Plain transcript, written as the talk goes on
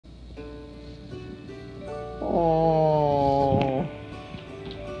Oh.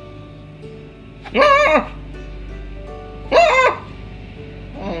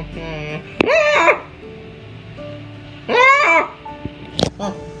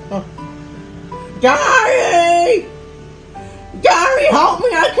 Gary! Gary, help me!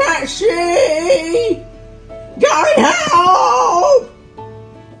 I can't see! Gary, help!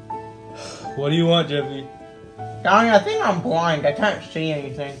 What do you want, Jeffy? Gary, I think I'm blind. I can't see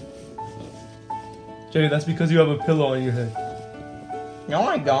anything. Jeffy, that's because you have a pillow on your head. No,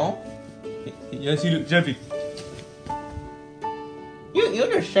 I don't. Yes, you do. Jeffy. You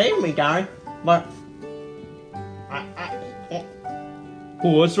just saved me, Gary. But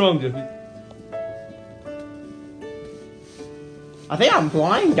Oh, what's wrong, Jeffy? I think I'm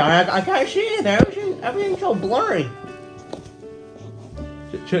blind, Gary. I can't see anything. Everything's so blurry.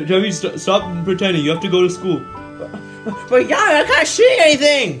 Jeffy, stop pretending. You have to go to school. But Gary, I can't see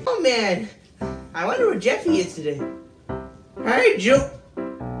anything. Oh man, I wonder where Jeffy is today. Hey,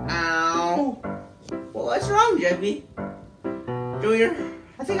 Ow. Well, what's wrong, Jeffy? Junior,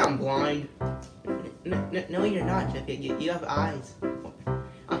 I think I'm blind. No, you're not, Jeffy. You have eyes.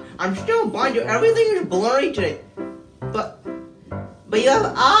 I'm still blind. Everything is blurry today. But you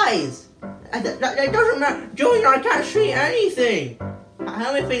have eyes. That doesn't matter. Junior, I can't see anything.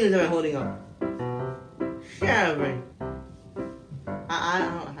 How many fingers am I holding up? 7. I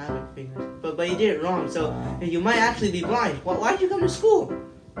don't have any fingers. But you did it wrong, so you might actually be blind. Why'd you come to school?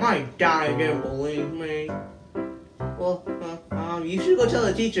 My dad didn't believe me. Well, you should go tell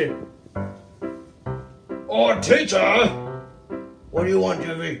the teacher. Oh, teacher! What do you want,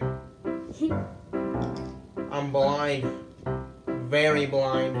 Jeffy? I'm blind. Very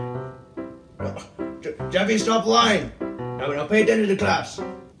blind. Jeffy, stop lying! Now pay attention to class.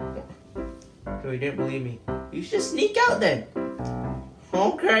 So he didn't believe me. You should sneak out then.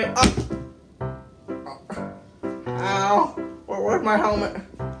 Okay. Ow. Where's my helmet?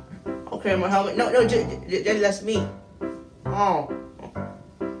 Okay, my helmet. No, Jeffy, that's me. Oh.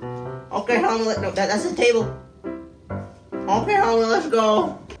 Okay, helmet. No, that's the table. Okay, helmet, let's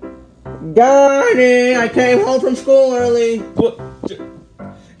go. Daddy, I came home from school early. What?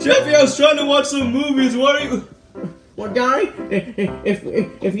 Jeffy, I was trying to watch some movies. What are you? Well, Daddy,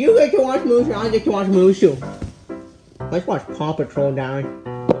 if you get to watch movies, I get to watch movies too. Let's watch Paw Patrol, Daddy.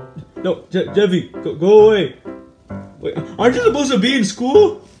 No, Jeffy, go away. Wait, aren't you supposed to be in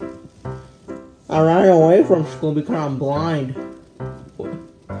school? I ran away from school because I'm blind.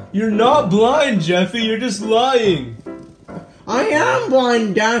 You're not blind, Jeffy. You're just lying. I am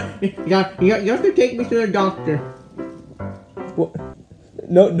blind, Dad. You have to take me to the doctor. What?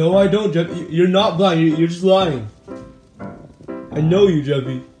 No, I don't, Jeffy. You're not blind. You're just lying. I know you,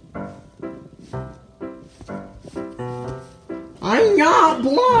 Jeffy. I'm not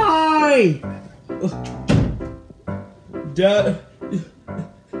blind! Dad...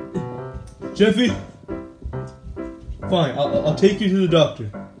 Jeffy? Fine, I'll take you to the doctor.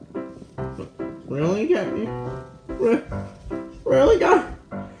 Really, Jeffy? Really, Dad?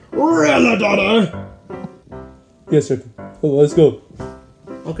 Really, Dada? Yes, Jeffy. Oh, let's go.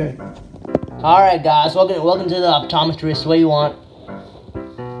 Okay. Alright, guys, welcome to the optometrist. What do you want?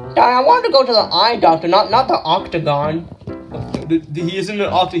 Dad, I wanted to go to the eye doctor, not the octagon. He isn't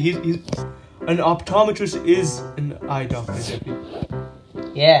an he's an optometrist is an eye doctor, Jeffy.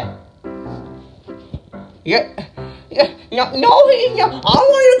 Yeah. No, he's not. I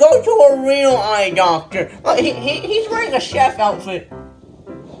want to go to a real eye doctor. He's wearing a chef outfit.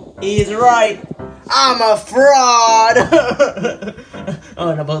 He's right. I'm a fraud.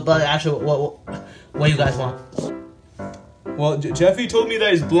 Oh no, but actually, what do you guys want? Well, Jeffy told me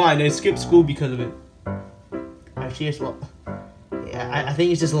that he's blind. I skipped school because of it. I see. Well, yeah, I think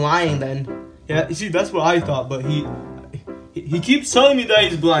he's just lying then. Yeah, you see, that's what I thought, but he keeps telling me that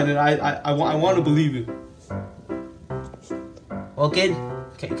he's blind, and I want to believe it. Well, kid,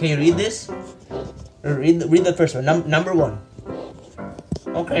 can you read this? Read the first one. Number 1.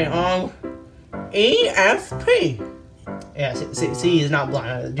 Okay. EFP. Yeah. See, he's not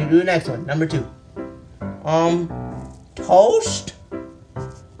blind. Do the next one. Number 2. Toast.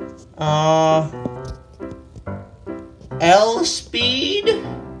 L speed.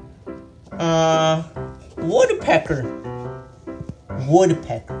 Woodpecker.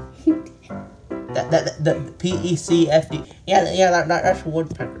 The PECFD. Yeah, that's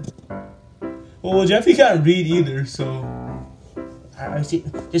woodpecker. Well, Jeffy can't read either, so. I see.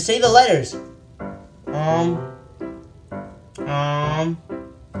 Just say the letters. Fortnite.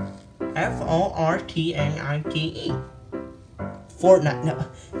 Fortnite.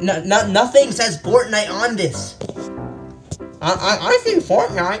 No, nothing says Fortnite on this. I think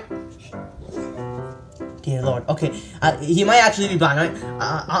Fortnite. dear Lord. Okay, he might actually be blind. Right?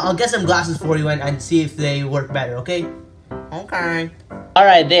 I'll get some glasses for you and see if they work better. Okay. Okay. All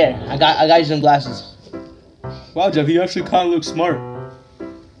right, there. I got you some glasses. Wow, Jeffy, you actually kind of look smart.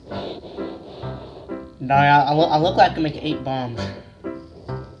 No, I look like I can make 8 bombs.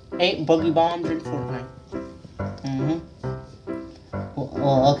 8 boogie bombs in Fortnite.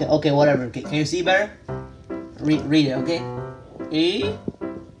 Well, okay, whatever. Can you see better? Read it, okay?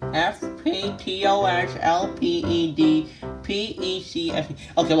 EFPTOSLPEDPECFE.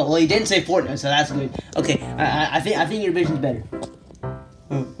 Okay, well, he didn't say Fortnite, so that's good. Okay, I think your vision's better.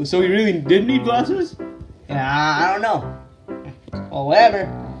 So you really did need glasses? Yeah, I don't know. Well, whatever.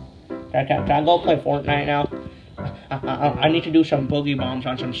 Can I go play Fortnite now? I need to do some boogie bombs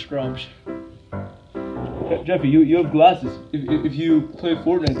on some scrubs. Jeffy, you have glasses. If you play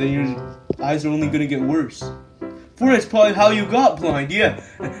Fortnite, then your eyes are only gonna get worse. Fortnite's probably how you got blind. Yeah.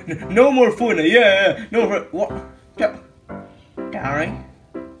 No more Fortnite. Yeah. No more. What? Gary?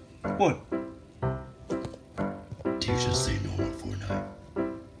 What? Did you just say no more Fortnite?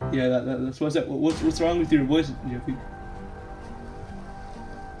 Yeah, that's what's that. What's wrong with your voice, Jeffy?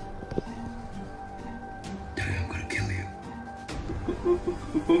 Daddy, I'm gonna kill you.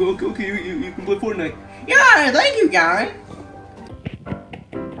 Okay, you can play Fortnite. Yeah, thank you, Gary.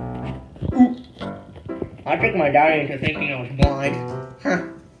 I tricked my daddy into thinking I was blind. Huh.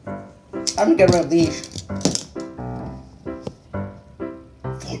 I'm gonna get rid of these.